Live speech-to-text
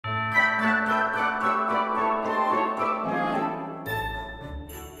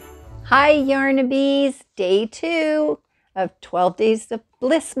Hi, Yarnabees. Day 2 of 12 Days of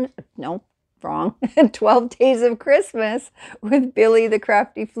Bliss. No, wrong. 12 Days of Christmas with Billy the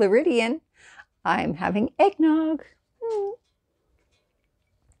Crafty Floridian. I'm having eggnog.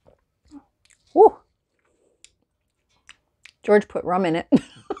 Woo. George put rum in it.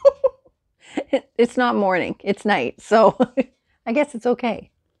 It's not morning, it's night, so I guess it's okay.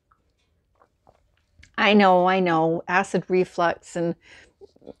 I know, acid reflux and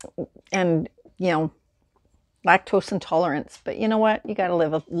you know, lactose intolerance, but you know what? You got to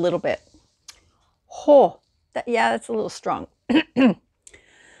live a little bit. Oh, that's a little strong.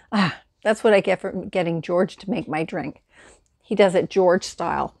 That's what I get for getting George to make my drink. He does it George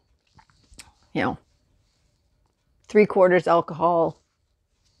style. You know, 3/4 alcohol,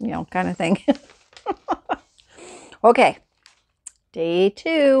 you know, kind of thing. Okay, day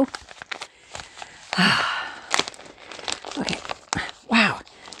 2. Okay, wow,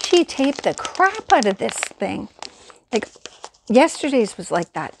 she taped the crap out of this thing. Like, yesterday's was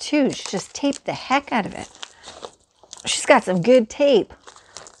like that too. She just taped the heck out of it. She's got some good tape.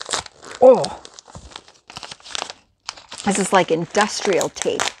 Oh, this is like industrial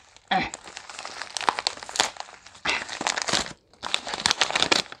tape.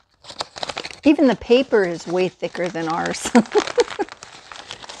 Even the paper is way thicker than ours.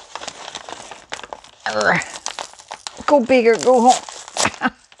 Go bigger, go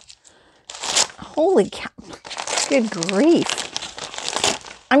home. Holy cow. Good grief.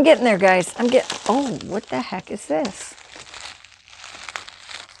 I'm getting there, guys. Oh, what the heck is this?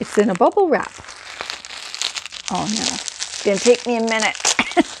 It's in a bubble wrap. Oh no. It's going to take me a minute.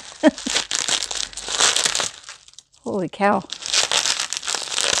 Holy cow.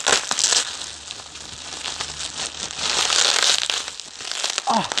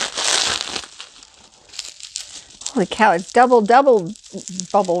 Oh. Holy cow, it's double bubble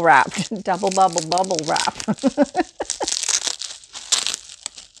wrapped. Double bubble wrap.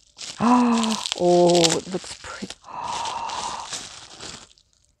 Oh, it looks pretty.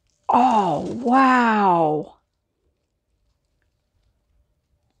 Oh, wow.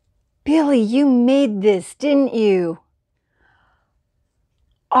 Billy, you made this, didn't you?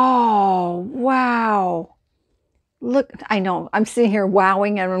 Oh, wow. Look, I know, I'm sitting here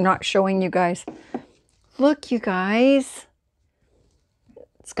wowing and I'm not showing you guys. Look, you guys.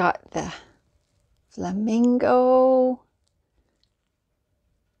 It's got the flamingo.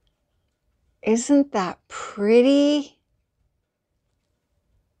 Isn't that pretty?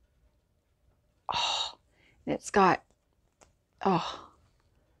 Oh, and it's got, oh,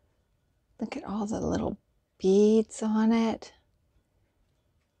 look at all the little beads on it.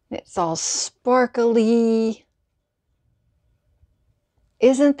 It's all sparkly.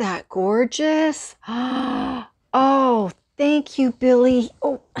 Isn't that gorgeous? Oh, thank you, Billy.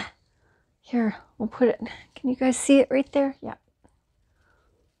 Oh, here, we'll put it. Can you guys see it right there? Yeah.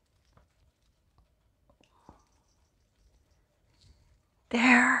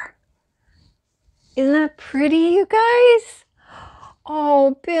 There. Isn't that pretty, you guys?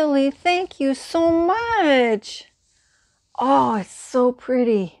 Oh, Billy, thank you so much. Oh, it's so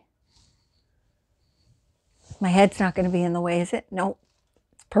pretty. My head's not going to be in the way, is it? Nope.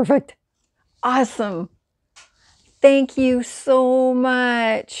 It's perfect. Awesome. Thank you so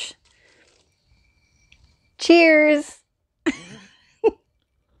much. Cheers.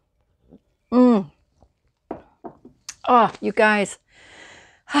 Oh, you guys.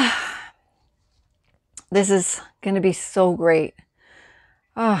 This is going to be so great.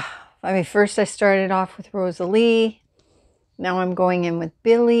 I mean, first I started off with Rosalie. Now I'm going in with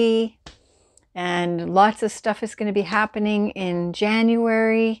Billy. And lots of stuff is going to be happening in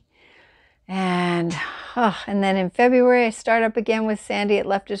January. And then in February, I start up again with Sandy at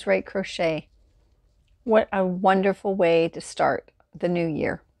Left is Right Crochet. What a wonderful way to start the new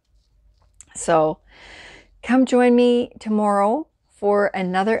year. So come join me tomorrow for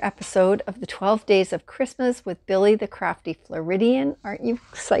another episode of the 12 Days of Christmas with Billy the Crafty Floridian. Aren't you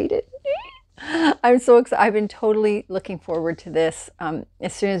excited? I'm so excited. I've been totally looking forward to this.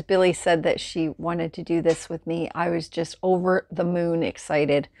 As soon as Billy said that she wanted to do this with me, I was just over the moon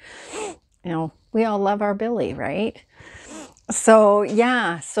excited. You know, we all love our Billy, right? So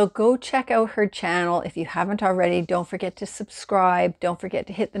yeah, so go check out her channel. If you haven't already, don't forget to subscribe. Don't forget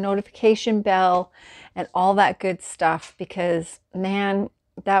to hit the notification bell and all that good stuff, because man,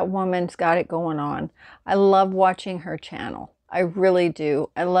 that woman's got it going on. I love watching her channel. I really do.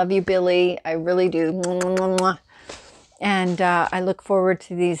 I love you, Billy. I really do. And I look forward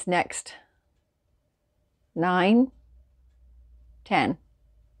to these next 9, 10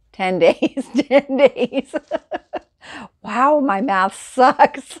 days. 10 days. Wow, my math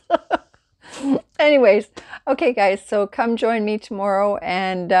sucks. Anyways, okay guys, so come join me tomorrow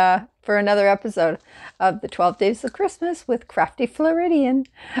and for another episode of the 12 Days of Christmas with Crafty Floridian.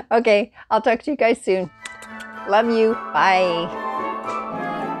 Okay, I'll talk to you guys soon. Love you. Bye.